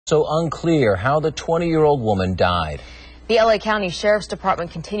So unclear how the 20-year-old woman died. The LA County Sheriff's Department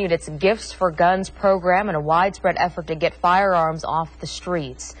continued its Gifts for Guns program in a widespread effort to get firearms off the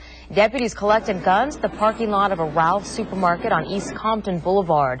streets. Deputies collected guns at the parking lot of a Ralph's supermarket on East Compton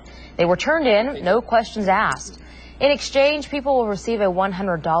Boulevard. They were turned in, no questions asked. In exchange, people will receive a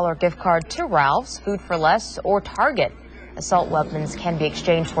 $100 gift card to Ralph's, Food for Less, or Target. Assault weapons can be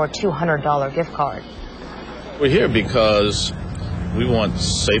exchanged for a $200 gift card. We're here because we want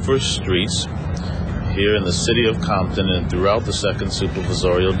safer streets here in the city of Compton and throughout the Second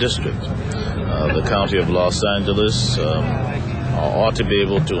Supervisorial District. The County of Los Angeles ought to be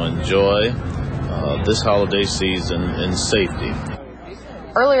able to enjoy this holiday season in safety.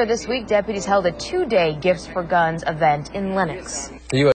 Earlier this week, deputies held a two-day Gifts for Guns event in Lenox.